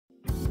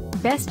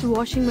Best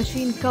washing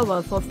machine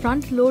cover for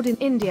front load in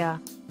India.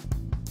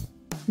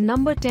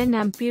 Number 10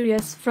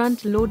 Amperius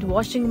front load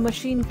washing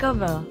machine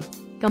cover.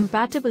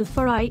 Compatible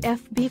for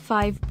IFB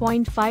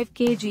 5.5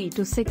 kg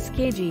to 6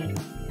 kg.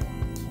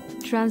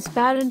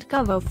 Transparent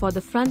cover for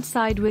the front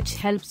side which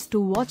helps to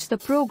watch the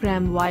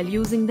program while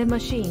using the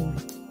machine.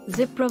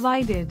 Zip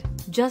provided,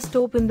 just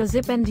open the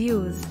zip and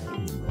use.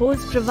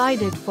 Hose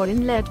provided for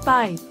inlet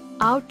pipe,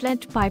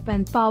 outlet pipe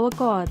and power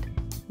cord.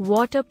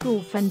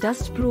 Waterproof and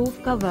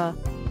dust-proof cover.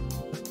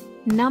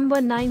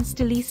 Number 9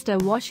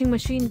 Stylister washing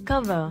machine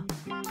cover.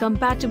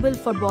 Compatible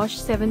for Bosch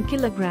 7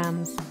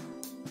 kg.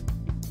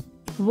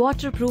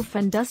 Waterproof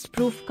and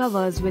dust-proof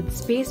covers with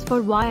space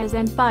for wires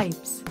and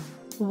pipes.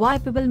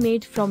 Wipeable,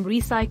 made from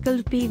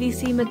recycled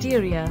PVC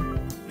material.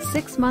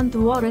 6-month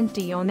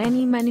warranty on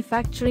any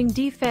manufacturing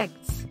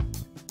defects.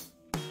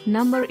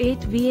 Number 8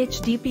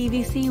 VHD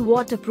PVC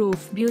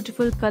waterproof,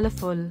 beautiful,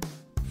 colorful,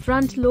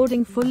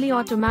 front-loading fully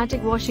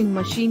automatic washing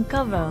machine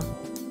cover.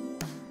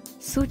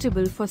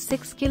 Suitable for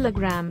 6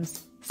 kg,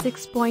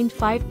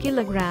 6.5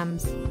 kg,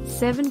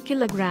 7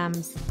 kg,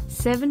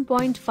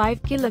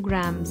 7.5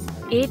 kg,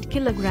 8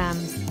 kg,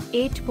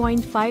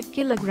 8.5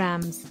 kg,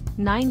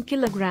 9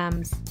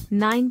 kg,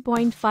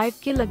 9.5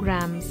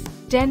 kg,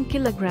 10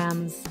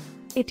 kg.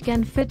 It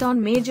can fit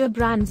on major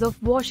brands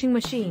of washing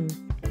machine.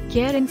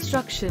 Care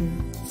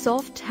instruction: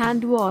 soft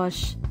hand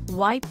wash,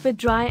 wipe with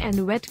dry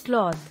and wet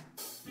cloth.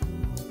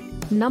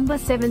 Number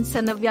 7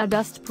 Sanavia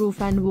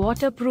dustproof and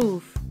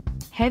waterproof,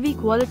 heavy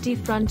quality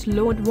front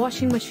load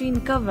washing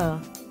machine cover.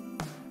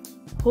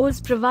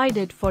 Hose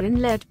provided for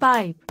inlet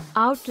pipe,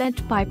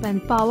 outlet pipe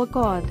and power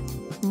cord.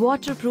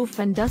 Waterproof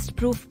and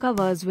dustproof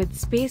covers with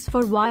space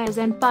for wires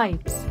and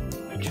pipes.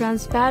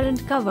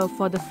 Transparent cover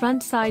for the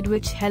front side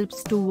which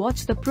helps to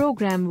watch the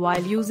program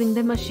while using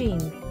the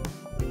machine.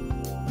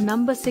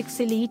 Number 6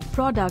 Elite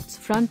Products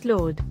front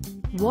load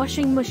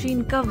washing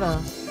machine cover.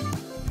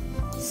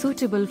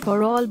 Suitable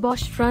for all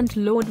Bosch front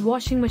load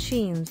washing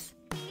machines.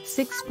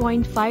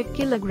 6.5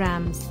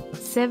 kg,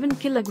 7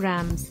 kg,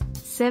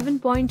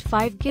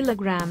 7.5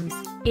 kg,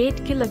 8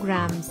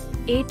 kg,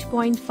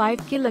 8.5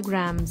 kg,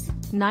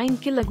 9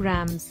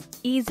 kg.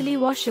 Easily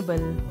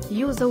washable.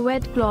 Use a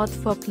wet cloth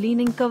for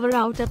cleaning, cover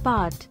outer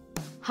part.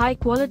 High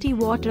quality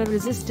water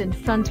resistant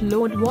front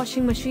load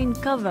washing machine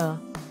cover.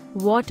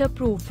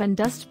 Waterproof and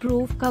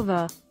dust-proof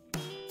cover.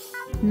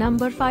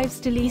 Number 5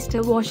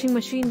 Stylister washing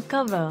machine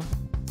cover.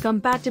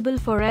 Compatible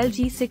for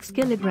LG 6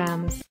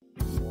 kg.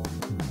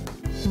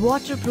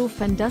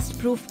 Waterproof and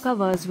dust-proof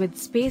covers with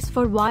space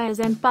for wires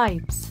and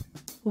pipes.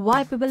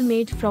 Wipeable,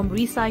 made from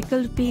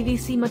recycled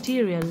PVC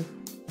material.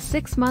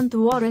 6-month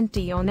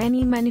warranty on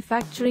any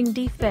manufacturing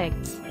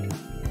defects.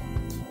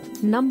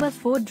 Number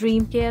 4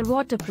 Dreamcare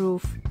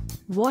waterproof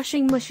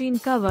washing machine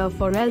cover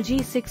for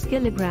LG 6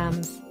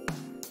 kg.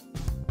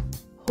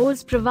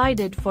 Hose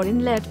provided for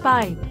inlet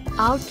pipe,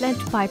 outlet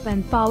pipe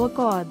and power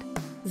cord.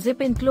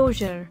 Zip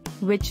enclosure,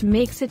 which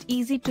makes it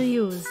easy to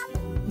use.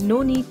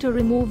 No need to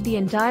remove the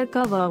entire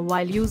cover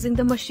while using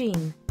the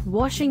machine.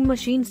 Washing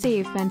machine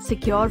safe and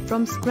secure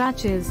from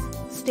scratches,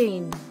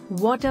 stain,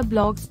 water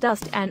blocks,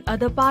 dust and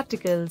other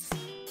particles.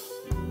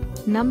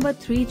 Number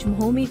 3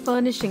 Jmhomi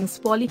Furnishings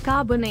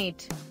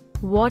Polycarbonate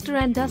water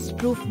and dust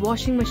proof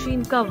washing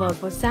machine cover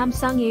for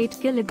Samsung 8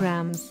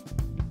 kg.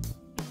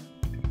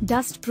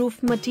 Dust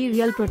proof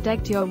material,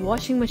 protect your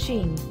washing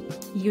machine.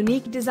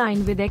 Unique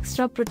design with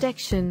extra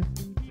protection.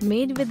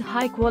 Made with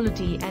high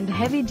quality and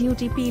heavy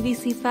duty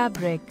PVC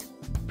fabric.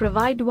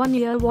 Provide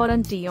 1-year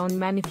warranty on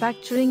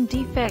manufacturing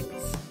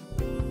defects.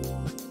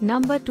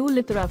 Number 2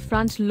 Lithra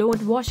front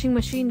load washing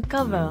machine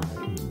cover.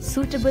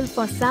 Suitable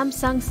for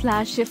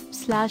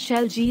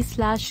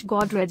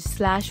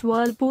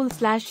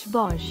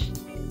Samsung/IF/Godrej/Whirlpool/Bosch.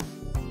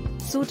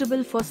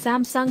 Suitable for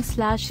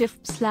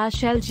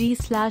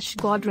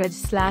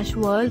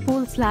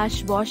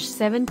Samsung/IF/LG/Godrej/Whirlpool/Bosch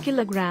 7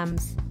 kg,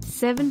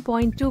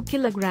 7.2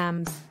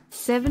 kg,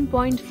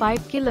 7.5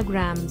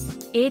 kg,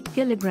 8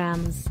 kg.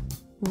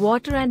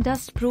 Water and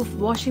dust proof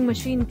washing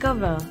machine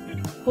cover.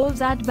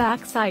 Holes at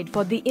back side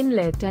for the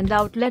inlet and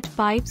outlet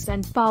pipes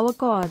and power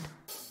cord.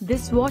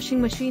 This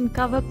washing machine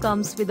cover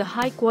comes with a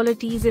high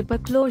quality zipper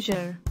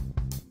closure.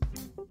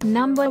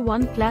 Number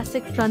 1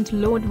 Classic front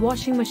load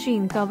washing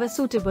machine cover,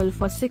 suitable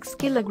for 6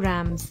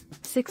 kg,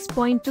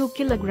 6.2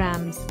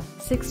 kg,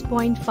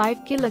 6.5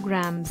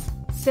 kg,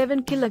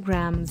 7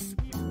 kg.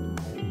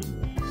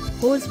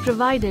 Hose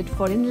provided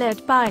for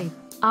inlet pipe,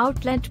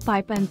 outlet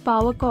pipe and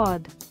power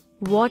cord.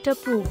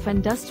 Waterproof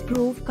and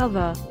dust-proof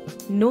cover.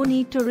 No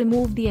need to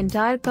remove the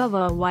entire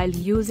cover while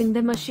using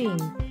the machine.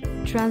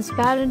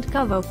 Transparent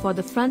cover for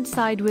the front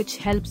side which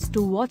helps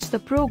to watch the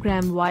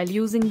program while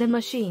using the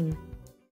machine.